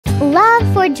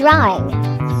Love for drawing.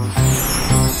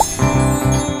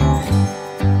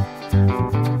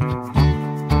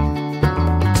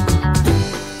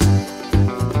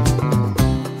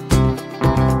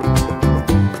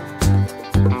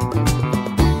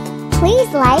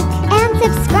 Please like and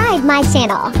subscribe my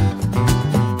channel.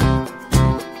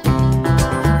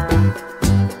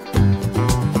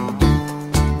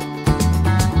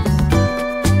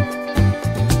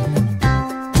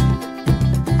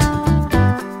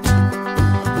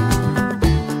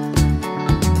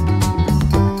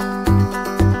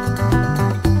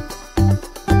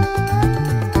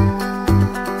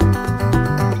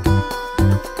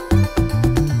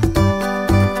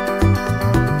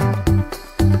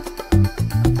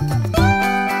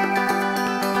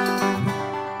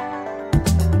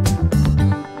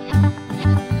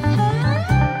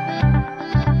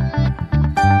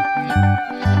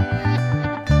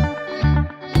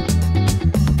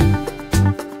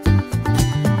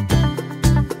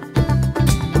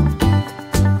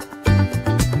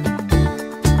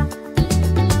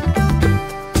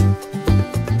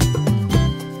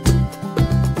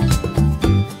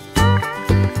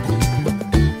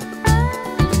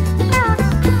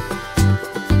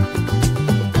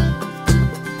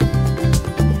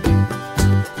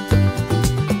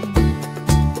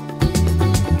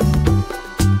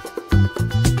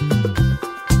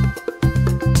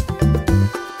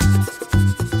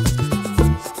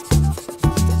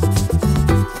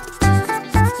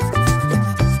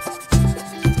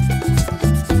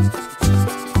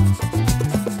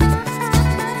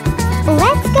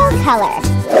 Color.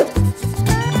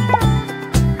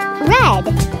 Red.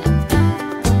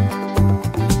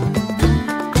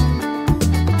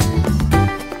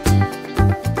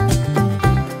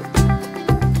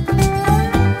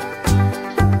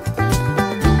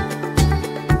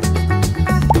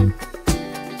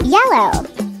 Yellow.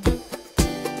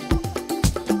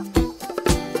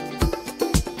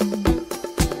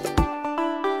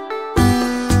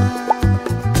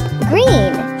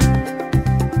 Green.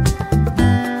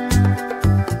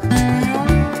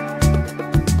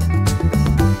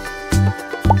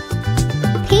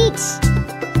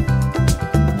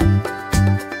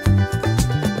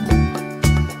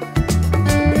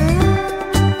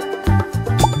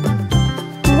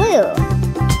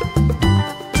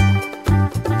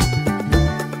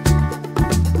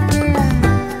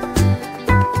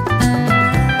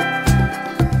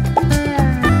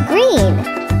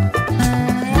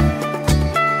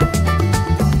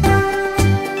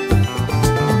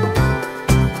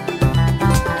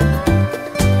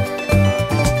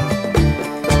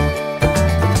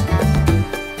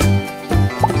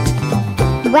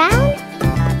 Brown.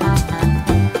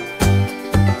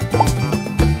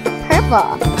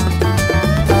 Purple.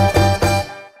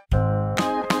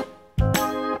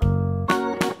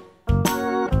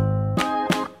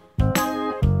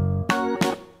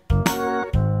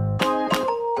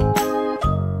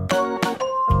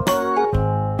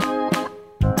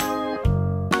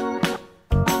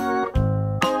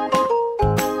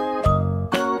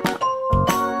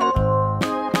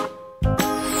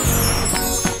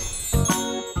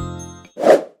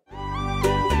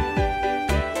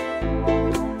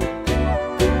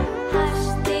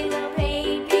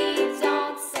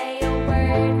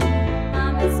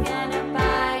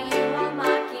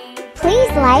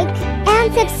 Please like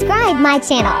and subscribe my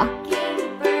channel.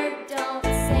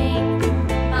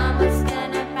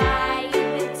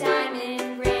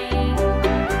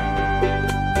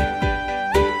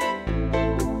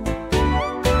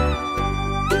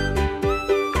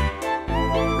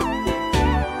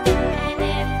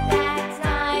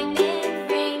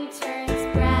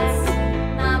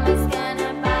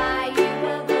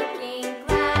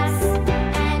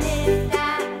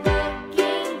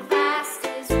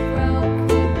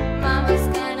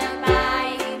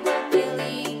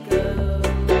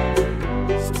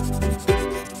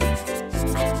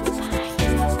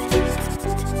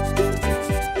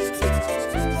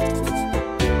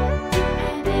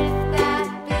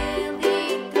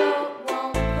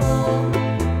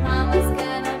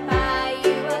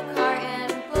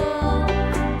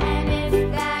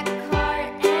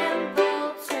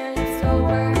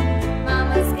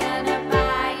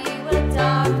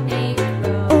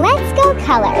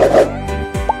 Color.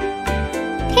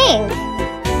 Pink.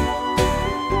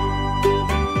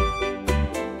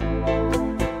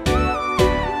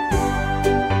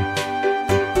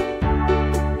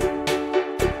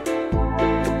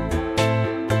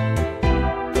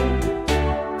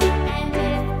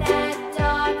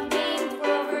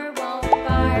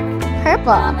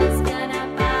 Purple.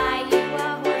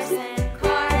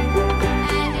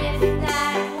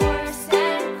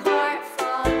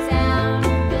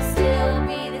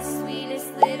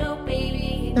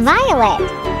 Violet.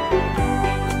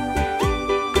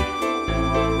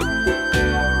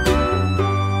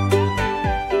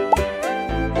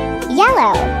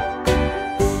 Yellow.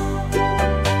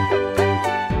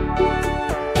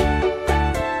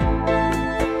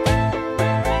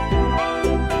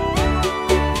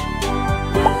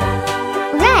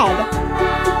 Red.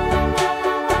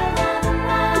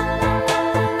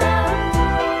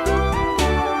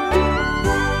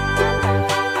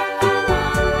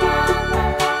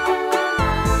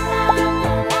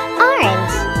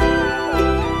 Orange.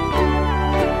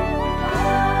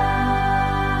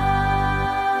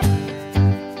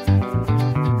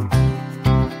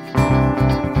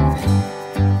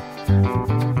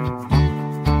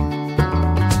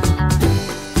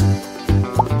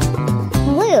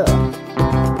 Blue.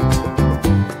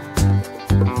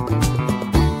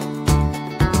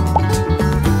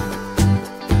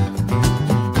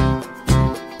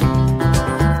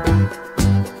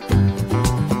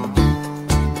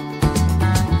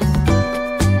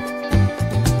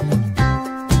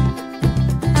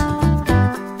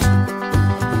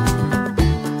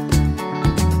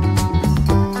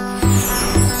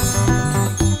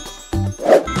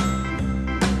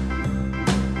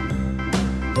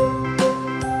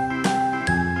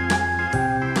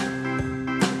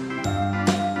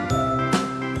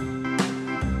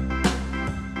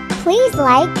 Please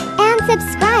like and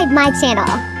subscribe my channel.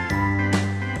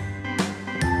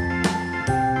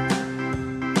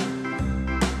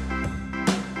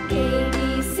 A,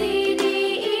 B, C, D,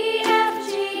 E, F,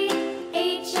 G,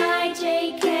 H, I,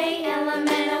 J, K, L, M,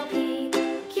 N, O, P,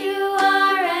 Q,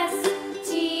 R, S,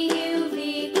 T, U,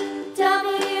 V,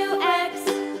 W, X,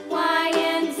 Y,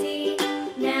 and Z.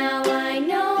 Now I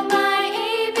know my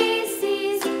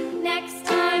ABCs. Next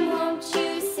time, won't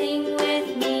you sing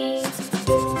with me?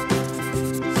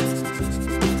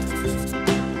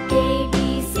 A, B,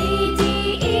 C, D,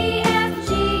 E, F,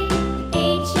 G,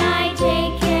 H, I, J,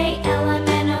 K, L, M,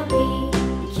 N, O, P,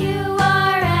 Q,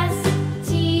 R, S,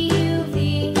 T, U,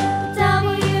 V,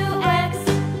 W, X,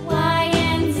 Y,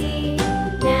 and Z.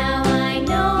 Now I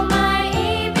know my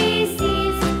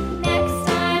ABCs. Next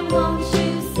time, won't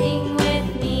you sing with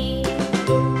me?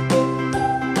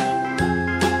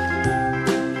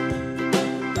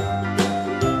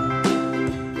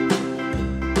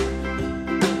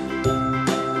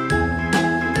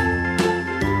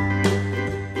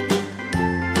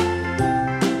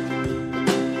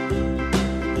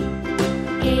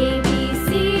 A, B,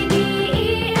 C, D,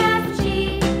 E, F, G,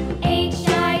 H,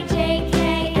 I, J,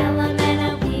 K, L, M, N,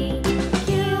 O, P, Q,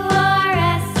 R,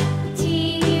 S, T,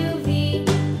 U, V,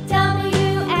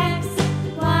 W, X,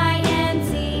 Y, and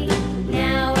Z.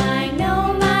 Now I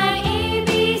know my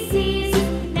ABCs.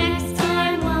 Next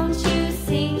time, won't you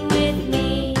sing with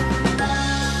me?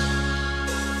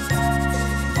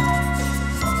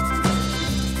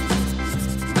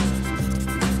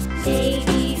 A,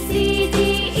 B, C, D,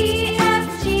 E,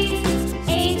 F, G,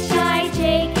 H, I, J,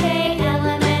 K, L,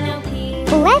 M, N, O, P,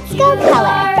 Let's go Q, color.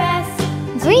 R, S,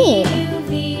 Green. T, U,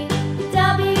 V,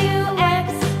 W, X,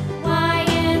 Y,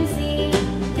 and Z.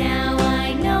 Now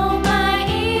I know my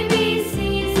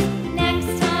ABCs.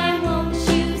 Next time, won't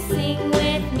you sing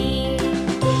with me?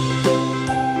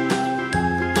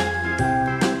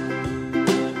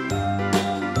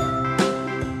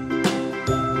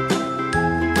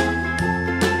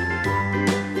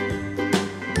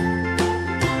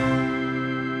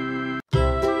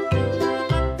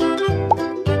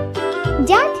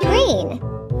 Dark green.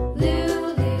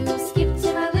 Lulu, skip to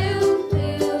my Lou.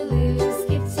 Lulu,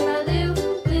 skip to my Lou.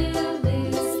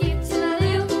 Lulu, skip to my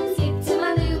Lou. Skip to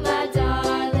my Lou, my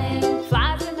darling.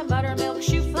 Flies in the buttermilk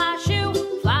shoe, fly shoe.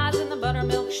 Flies in the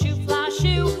buttermilk shoe, fly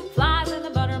shoe. Flies in the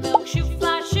buttermilk shoe,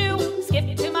 fly shoe.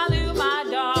 Skip to my Lou, my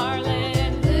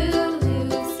darling.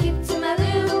 Lulu, skip to my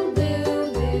Lou.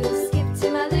 Lulu, skip to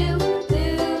my Lou.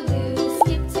 Lulu,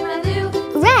 skip to my Lou.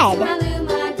 Red. My Lou,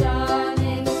 my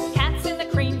darling. Cats in the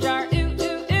cream jar, ooh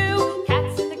ooh ooh.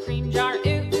 Cats in the cream jar,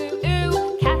 ooh ooh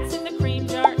ooh. Cats in the cream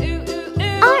jar, ooh ooh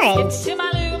ooh. Orange. Skip to my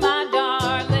Lou, my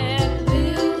darling.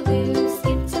 Lulu,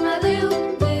 skip to my Lou.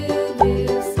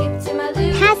 Lulu, skip to my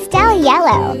Lou. Pastel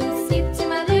yellow. Skip to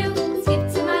my Lou. Skip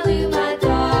to my Lou, my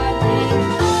darling.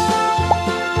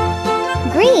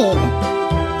 Green.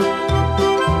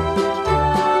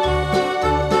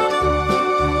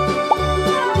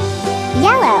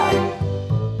 Yellow.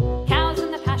 Cows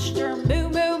in the pasture, moo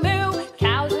moo moo.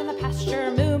 Cows in the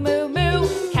pasture, moo moo moo.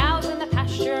 Cows in the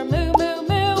pasture, moo moo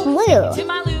moo. Blue. To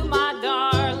my Lou, my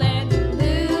darling.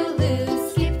 Lulu,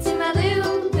 skip to my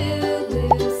Lou.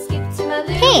 Lulu, skip to my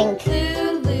Lou. Pink.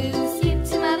 Lulu, skip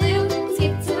to my Lou.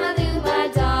 Skip to my Lou, my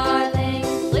darling.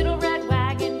 Little red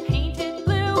wagon,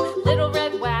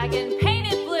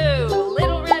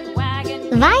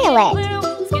 Violet. Lou,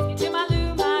 skip to my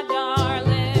Lou, my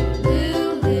darling.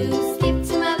 Lou, Lou, skip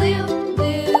to my Lou,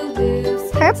 Lou, Lou,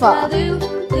 skip to Purple. my Lou,